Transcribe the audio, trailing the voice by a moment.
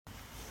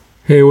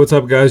Hey, what's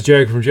up, guys?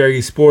 Jaggy from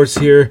Jaggy Sports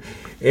here,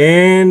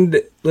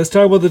 and let's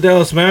talk about the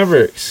Dallas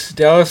Mavericks.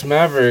 Dallas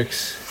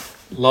Mavericks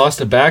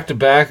lost a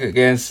back-to-back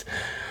against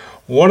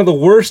one of the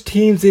worst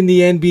teams in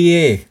the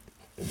NBA,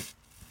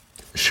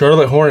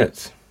 Charlotte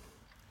Hornets.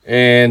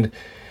 And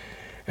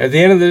at the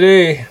end of the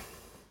day,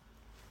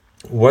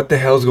 what the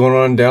hell's going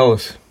on in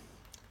Dallas?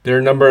 They're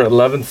number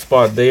 11th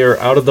spot. They are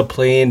out of the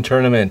play-in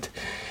tournament.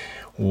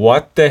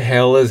 What the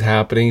hell is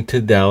happening to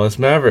Dallas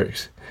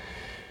Mavericks?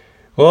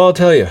 Well, I'll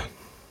tell you.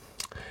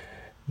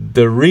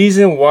 The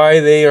reason why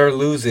they are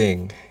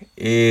losing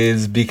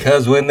is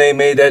because when they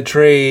made that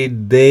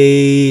trade,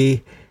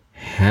 they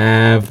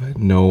have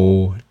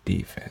no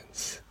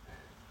defense.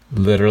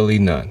 Literally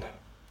none.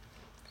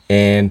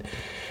 And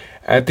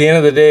at the end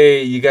of the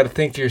day, you got to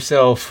think to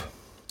yourself,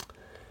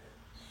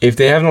 if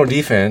they have no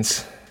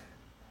defense,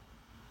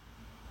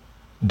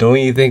 don't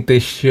you think they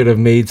should have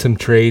made some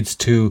trades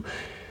to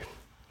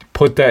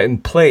put that in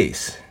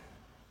place?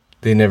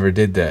 They never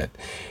did that.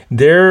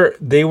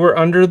 They were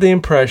under the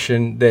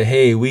impression that,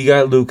 hey, we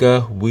got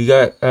Luka, we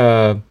got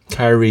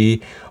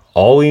Kyrie.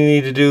 All we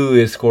need to do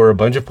is score a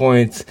bunch of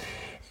points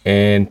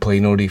and play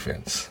no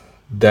defense.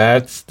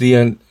 That's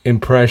the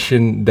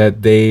impression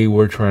that they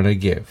were trying to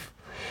give.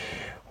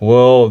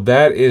 Well,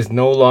 that is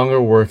no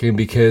longer working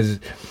because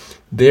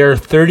they are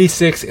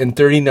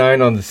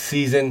 36-39 on the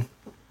season.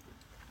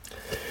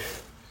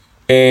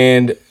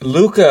 And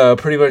Luka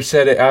pretty much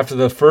said it after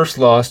the first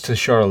loss to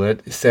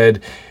Charlotte,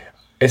 said,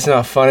 it's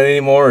not fun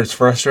anymore. It's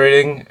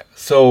frustrating.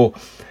 So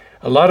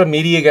a lot of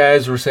media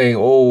guys were saying,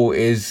 oh,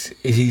 is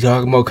he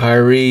talking about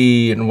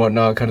Kyrie and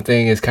whatnot kind of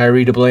thing? Is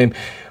Kyrie to blame?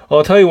 Well,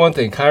 I'll tell you one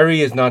thing.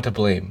 Kyrie is not to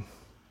blame.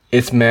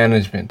 It's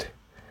management.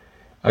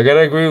 I got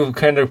to agree with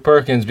Kendrick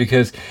Perkins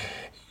because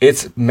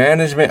it's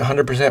management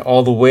 100%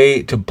 all the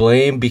way to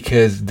blame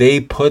because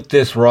they put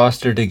this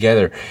roster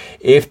together.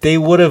 If they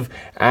would have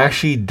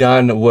actually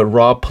done what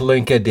Rob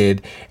Pelinka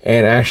did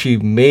and actually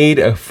made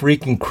a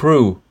freaking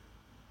crew,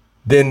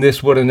 then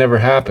this would have never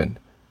happened,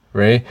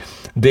 right?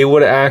 They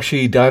would have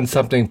actually done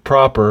something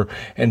proper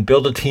and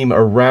built a team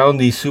around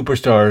these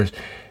superstars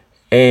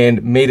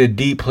and made a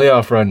deep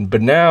playoff run.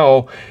 But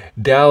now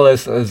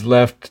Dallas is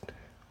left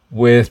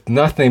with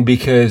nothing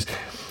because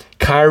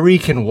Kyrie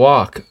can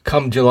walk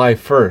come July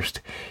 1st.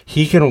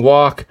 He can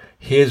walk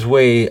his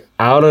way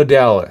out of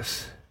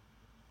Dallas,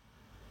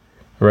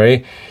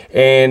 right?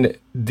 And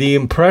the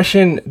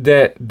impression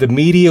that the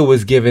media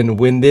was given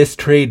when this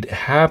trade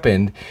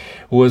happened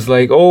was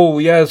like, oh,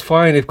 yeah, it's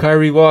fine. If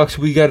Kyrie walks,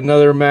 we got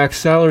another max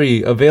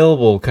salary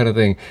available kind of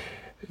thing.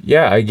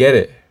 Yeah, I get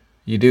it.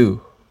 You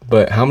do.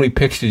 But how many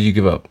picks did you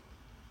give up?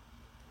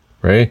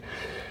 Right?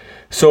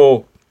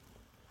 So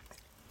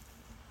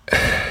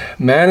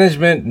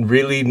management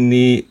really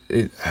need,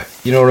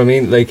 you know what I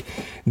mean? Like,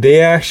 they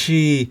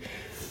actually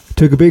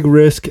took a big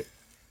risk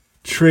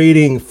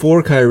trading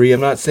for Kyrie.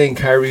 I'm not saying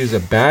Kyrie is a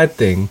bad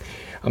thing.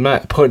 I'm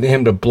not putting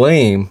him to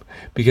blame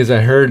because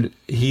I heard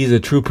he's a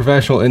true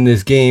professional in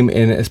this game,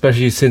 and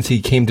especially since he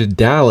came to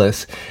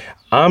Dallas.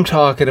 I'm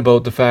talking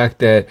about the fact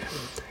that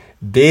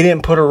they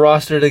didn't put a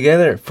roster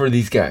together for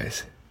these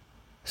guys.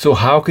 So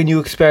how can you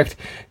expect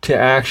to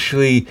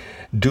actually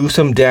do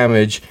some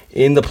damage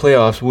in the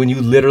playoffs when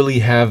you literally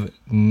have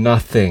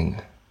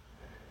nothing?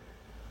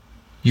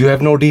 You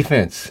have no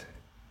defense.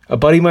 A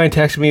buddy of mine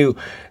texted me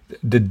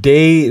the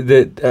day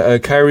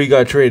that Kyrie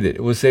got traded.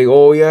 It was saying,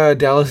 oh, yeah,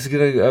 Dallas is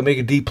going to make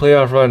a deep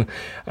playoff run.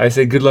 I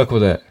said, good luck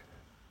with that.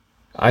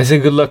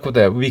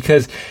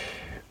 Because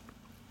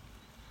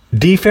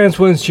defense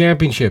wins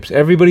championships.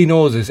 Everybody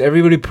knows this.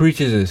 Everybody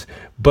preaches this.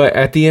 But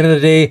at the end of the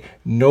day,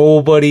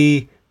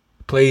 nobody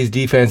plays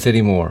defense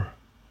anymore.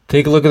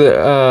 Take a look at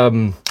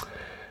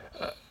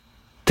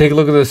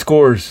the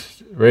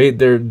scores, right?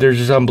 They're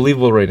just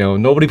unbelievable right now.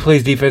 Nobody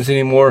plays defense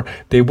anymore.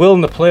 They will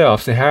in the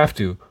playoffs. They have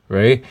to,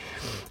 right?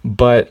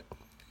 But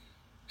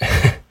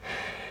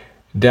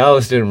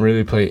Dallas didn't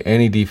really play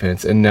any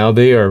defense, and now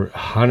they are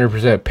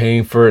 100%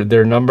 paying for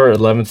their number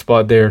 11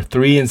 spot. They are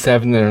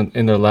 3-7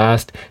 in their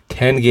last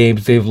 10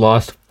 games. They've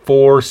lost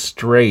 4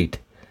 straight.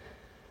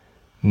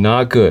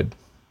 Not good.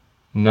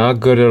 Not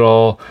good at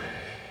all.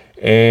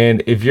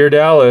 And if you're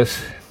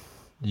Dallas,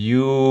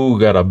 you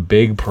got a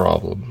big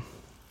problem.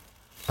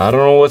 I don't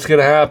know what's going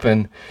to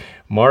happen.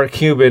 Mark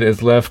Cuban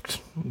is left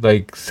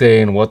like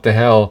saying, what the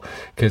hell?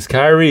 Because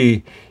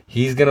Kyrie,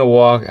 he's going to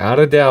walk out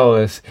of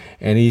Dallas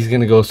and he's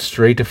going to go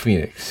straight to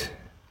Phoenix.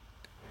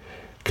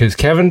 Because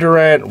Kevin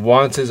Durant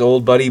wants his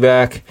old buddy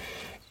back,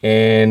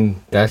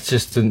 and that's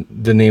just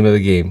the name of the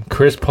game.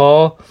 Chris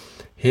Paul,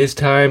 his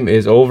time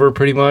is over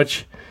pretty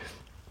much.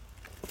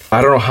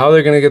 I don't know how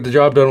they're going to get the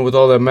job done with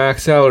all that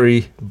max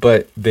salary,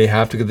 but they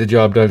have to get the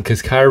job done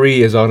because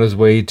Kyrie is on his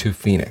way to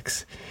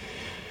Phoenix.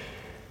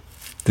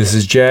 This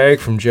is Jag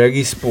from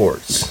Jaggy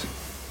Sports.